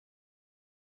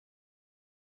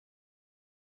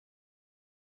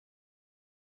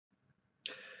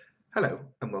Hello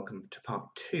and welcome to part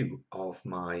 2 of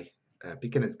my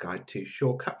beginner's guide to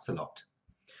shortcuts a lot.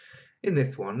 In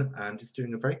this one I'm just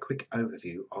doing a very quick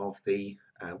overview of the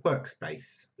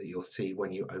workspace that you'll see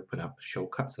when you open up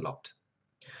shortcuts a lot.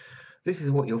 This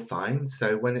is what you'll find.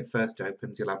 So when it first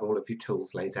opens you'll have all of your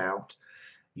tools laid out,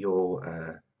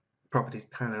 your properties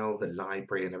panel, the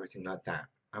library and everything like that.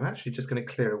 I'm actually just going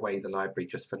to clear away the library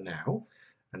just for now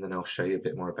and then I'll show you a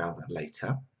bit more about that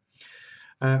later.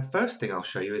 First thing I'll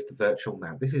show you is the virtual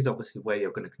map. This is obviously where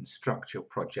you're going to construct your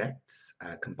projects,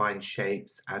 combine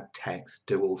shapes, add text,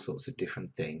 do all sorts of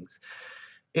different things.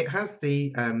 It has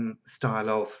the style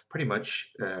of pretty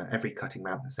much every cutting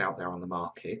mat that's out there on the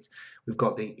market. We've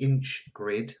got the inch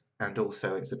grid and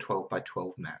also it's a 12 by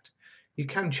 12 mat. You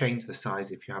can change the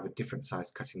size if you have a different size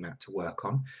cutting mat to work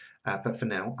on, but for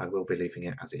now I will be leaving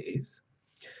it as it is.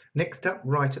 Next up,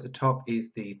 right at the top, is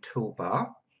the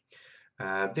toolbar.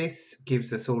 This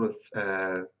gives us all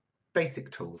of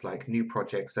basic tools like new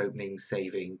projects, opening,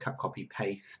 saving, cut, copy,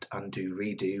 paste, undo,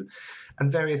 redo,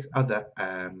 and various other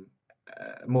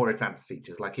more advanced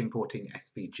features like importing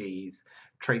SVGs,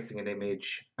 tracing an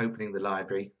image, opening the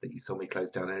library that you saw me close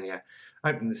down earlier,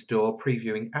 opening the store,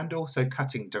 previewing, and also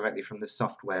cutting directly from the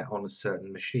software on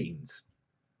certain machines.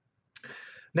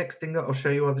 Next thing that I'll show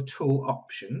you are the tool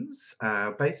options.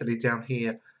 Basically down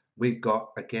here we've got,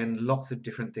 again, lots of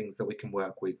different things that we can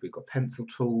work with. We've got pencil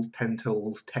tools, pen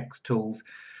tools, text tools,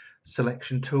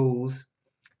 selection tools,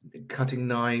 cutting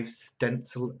knives,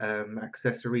 stencil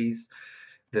accessories,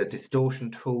 the distortion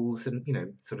tools,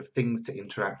 and sort of things to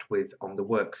interact with on the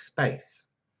workspace.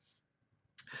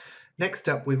 Next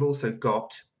up, we've also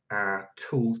got our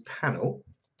tools panel.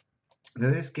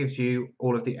 Now this gives you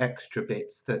all of the extra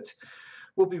bits that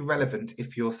will be relevant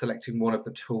if you're selecting one of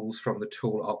the tools from the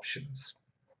tool options.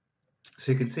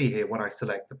 So you can see here when I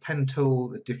select the pen tool,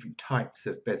 the different types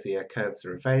of Bezier curves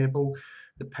are available.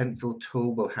 The pencil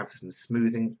tool will have some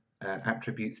smoothing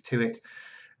attributes to it.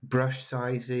 Brush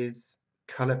sizes,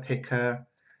 color picker,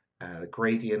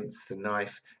 gradients, the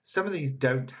knife. Some of these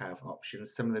don't have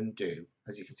options, some of them do.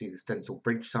 As you can see, the stencil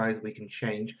bridge size we can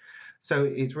change. So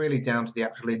it's really down to the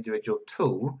actual individual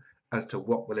tool as to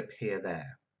what will appear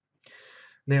there.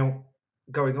 Now,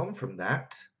 going on from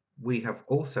that, we have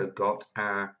also got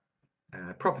our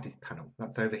properties panel.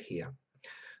 That's over here.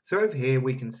 So over here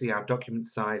we can see our document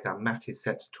size. Our mat is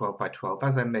set to 12 by 12.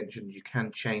 As I mentioned, you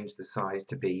can change the size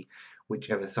to be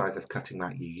whichever size of cutting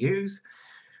mat you use,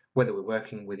 whether we're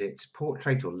working with it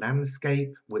portrait or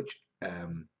landscape, which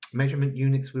measurement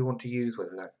units we want to use,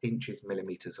 whether that's inches,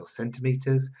 millimeters or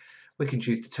centimeters. We can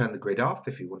choose to turn the grid off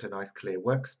if you want a nice clear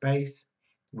workspace.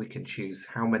 We can choose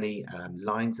how many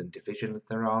lines and divisions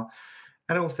there are,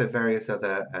 and also various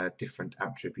other different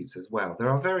attributes as well. There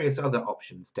are various other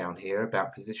options down here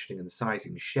about positioning and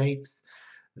sizing shapes,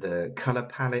 the color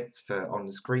palettes for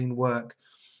on-screen work,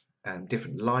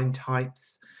 different line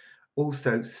types,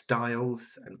 also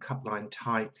styles and cut line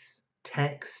types,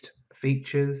 text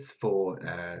features for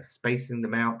spacing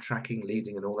them out, tracking,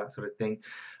 leading and all that sort of thing,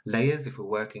 layers if we're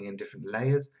working in different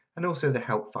layers, and also the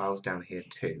help files down here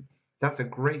too. That's a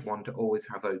great one to always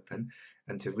have open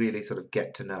and to really sort of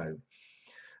get to know.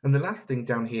 And the last thing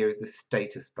down here is the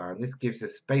status bar, and this gives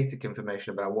us basic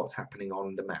information about what's happening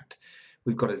on the mat.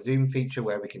 We've got a zoom feature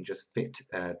where we can just fit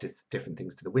different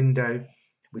things to the window.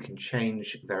 We can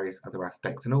change various other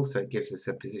aspects, and also it gives us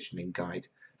a positioning guide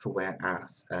for where our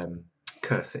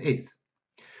cursor is.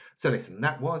 So listen,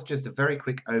 that was just a very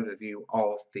quick overview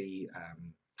of the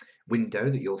window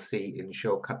that you'll see in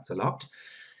Shortcuts a lot.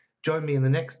 Join me in the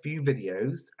next few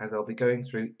videos as I'll be going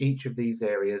through each of these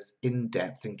areas in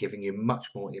depth and giving you much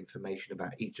more information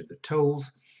about each of the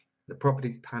tools, the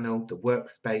properties panel, the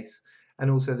workspace, and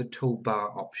also the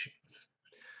toolbar options.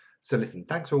 So listen,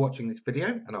 thanks for watching this video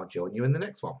and I'll join you in the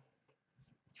next one.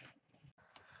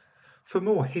 For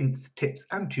more hints, tips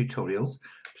and tutorials,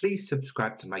 please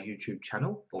subscribe to my YouTube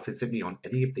channel or visit me on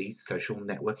any of these social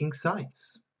networking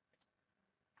sites.